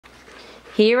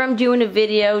Here I'm doing a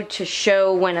video to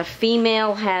show when a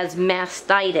female has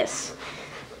mastitis.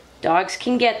 Dogs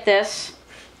can get this,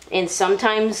 and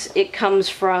sometimes it comes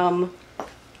from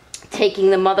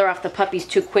taking the mother off the puppies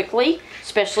too quickly,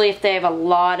 especially if they have a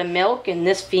lot of milk, and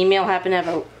this female happened to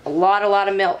have a lot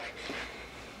of milk.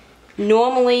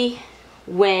 Normally,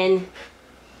 when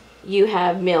you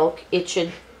have milk, it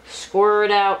should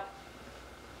squirt out,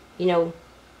 you know,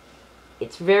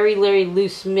 it's very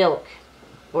loose milk,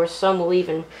 or some will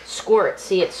even squirt.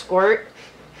 See it squirt?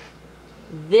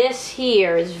 This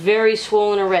here is very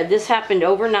swollen and red. This happened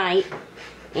overnight,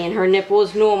 and her nipple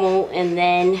is normal, and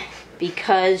then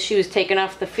because she was taking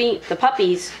off the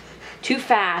puppies too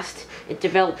fast, it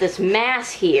developed this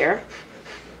mass here,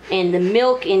 and the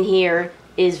milk in here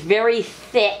is very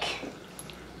thick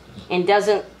and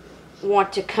doesn't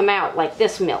want to come out like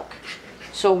this milk.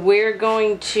 So we're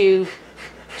going to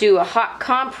do a hot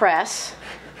compress,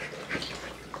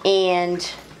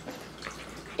 and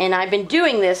I've been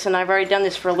doing this, and I've already done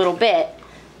this for a little bit,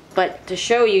 but to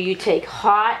show you, you take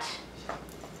hot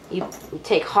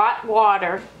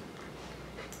water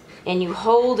and you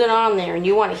hold it on there, and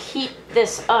you want to heat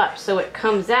this up so it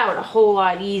comes out a whole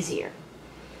lot easier.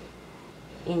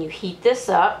 And you heat this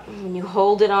up and you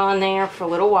hold it on there for a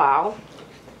little while.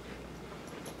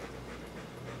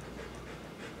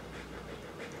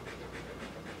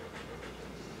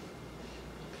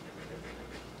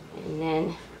 And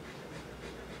then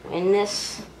when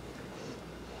this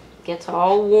gets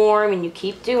all warm and you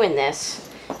keep doing this,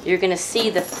 you're going to see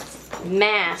the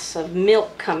mass of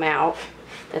milk come out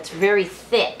that's very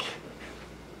thick.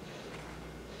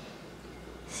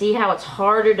 See how it's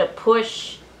harder to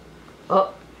push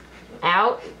up,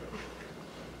 out?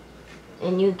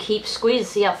 And you keep squeezing.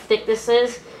 See how thick this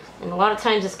is? And a lot of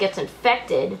times this gets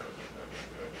infected.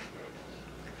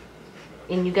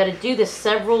 And you got to do this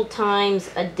several times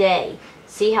a day.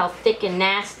 See how thick and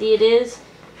nasty it is?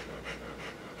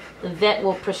 The vet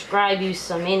will prescribe you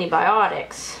some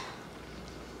antibiotics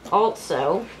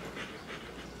also,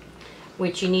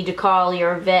 which you need to call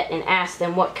your vet and ask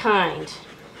them what kind.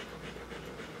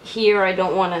 Here I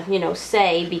don't want to,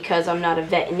 say, because I'm not a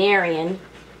veterinarian,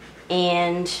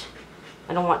 and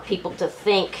I don't want people to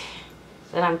think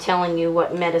that I'm telling you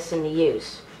what medicine to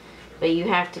use. But you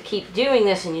have to keep doing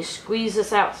this, and you squeeze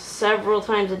this out several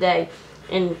times a day,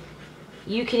 and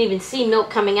you can even see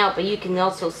milk coming out, but you can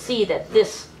also see that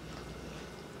this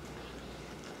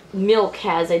milk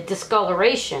has a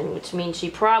discoloration, which means she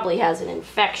probably has an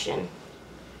infection.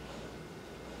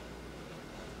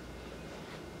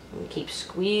 And keep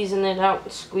squeezing it out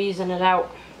and squeezing it out.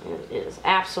 It is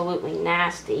absolutely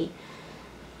nasty.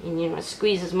 And you want to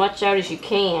squeeze as much out as you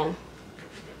can.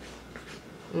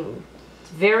 It's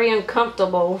very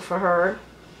uncomfortable for her.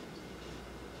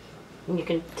 And you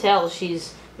can tell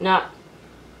she's not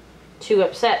too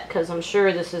upset, because I'm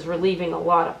sure this is relieving a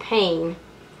lot of pain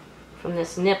from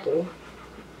this nipple.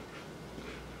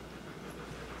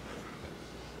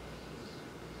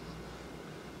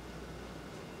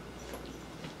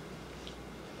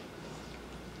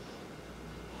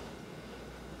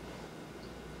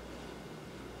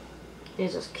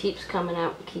 It just keeps coming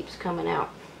out and keeps coming out.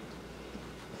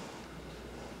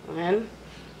 And then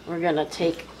we're going to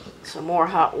take some more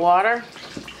hot water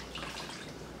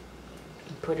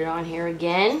and put it on here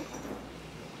again.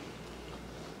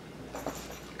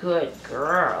 Good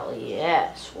girl,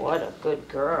 yes, what a good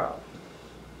girl.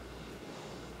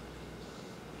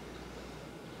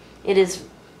 It is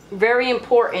very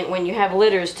important when you have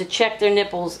litters to check their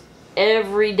nipples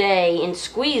every day and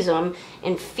squeeze them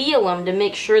and feel them to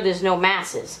make sure there's no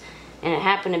masses. And it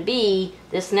happened to be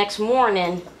this next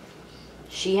morning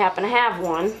she happened to have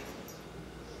one.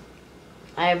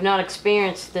 I have not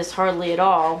experienced this hardly at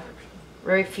all,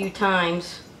 very few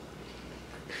times.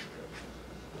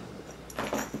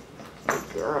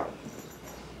 Good girl.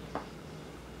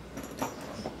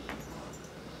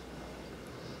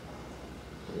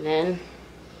 And then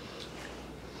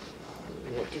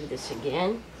I'm going to do this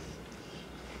again.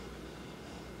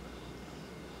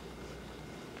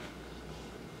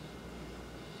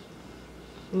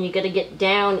 And you got to get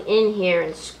down in here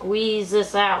and squeeze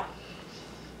this out.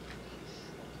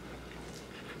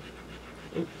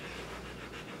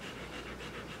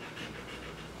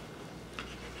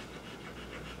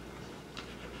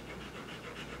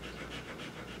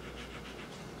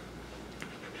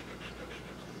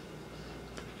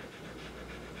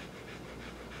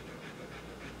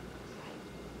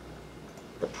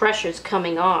 The pressure's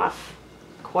coming off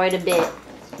quite a bit.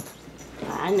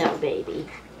 I know, baby.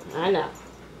 I know.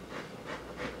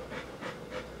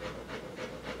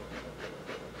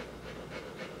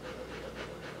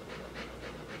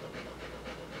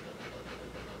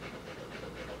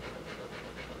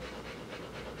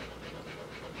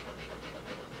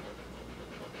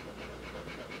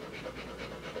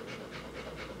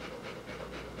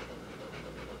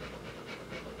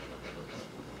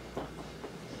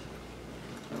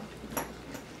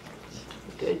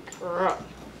 Good girl.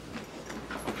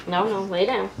 No, no, lay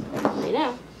down. Lay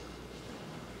down.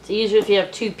 It's easier if you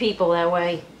have two people, that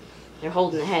way they're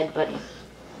holding the head, but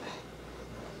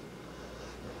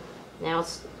now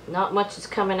it's not much is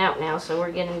coming out now, so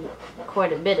we're getting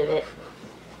quite a bit of it.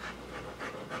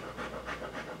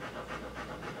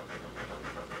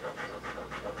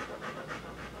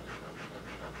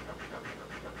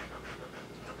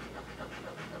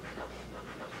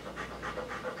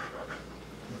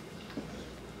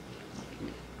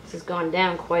 This has gone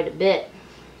down quite a bit.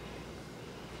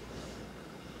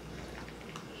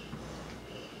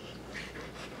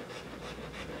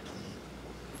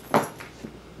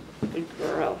 Good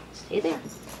girl. Stay there.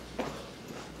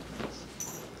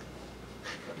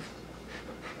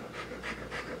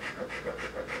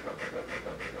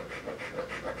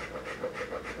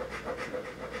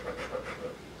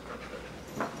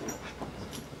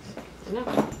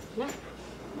 No, no.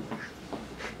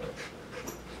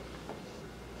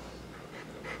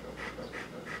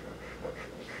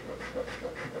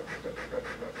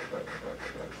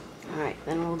 Alright,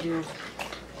 then we'll do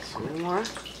some more.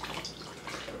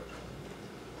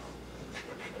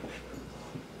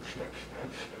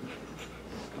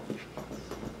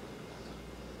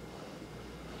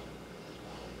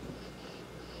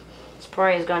 This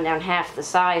probably has gone down half the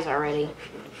size already.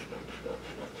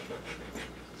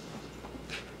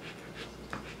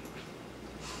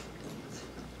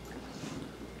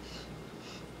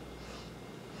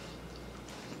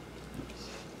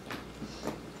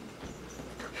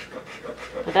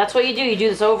 But that's what you do. You do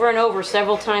this over and over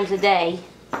several times a day.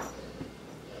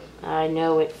 I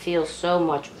know it feels so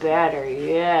much better.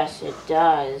 Yes, it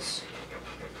does.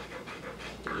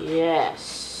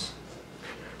 Yes.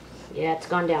 Yeah, it's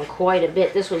gone down quite a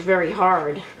bit. This was very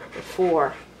hard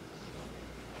before.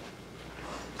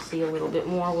 See, a little bit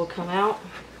more will come out.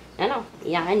 I know.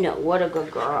 Yeah, I know. What a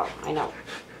good girl. I know.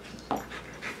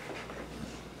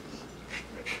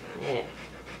 Yeah.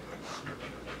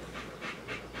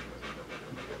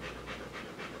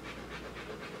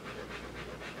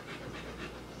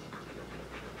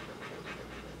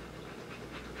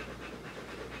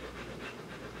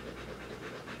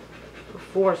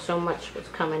 Before so much was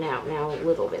coming out, now a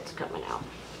little bit's coming out.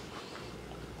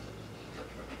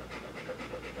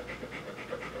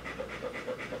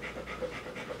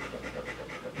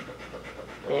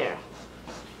 There.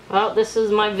 Well, this is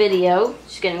my video.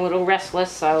 She's getting a little restless,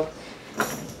 so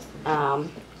you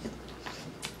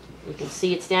can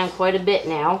see it's down quite a bit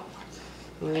now.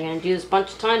 We're going to do this a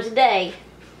bunch of times a day.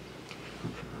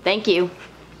 Thank you.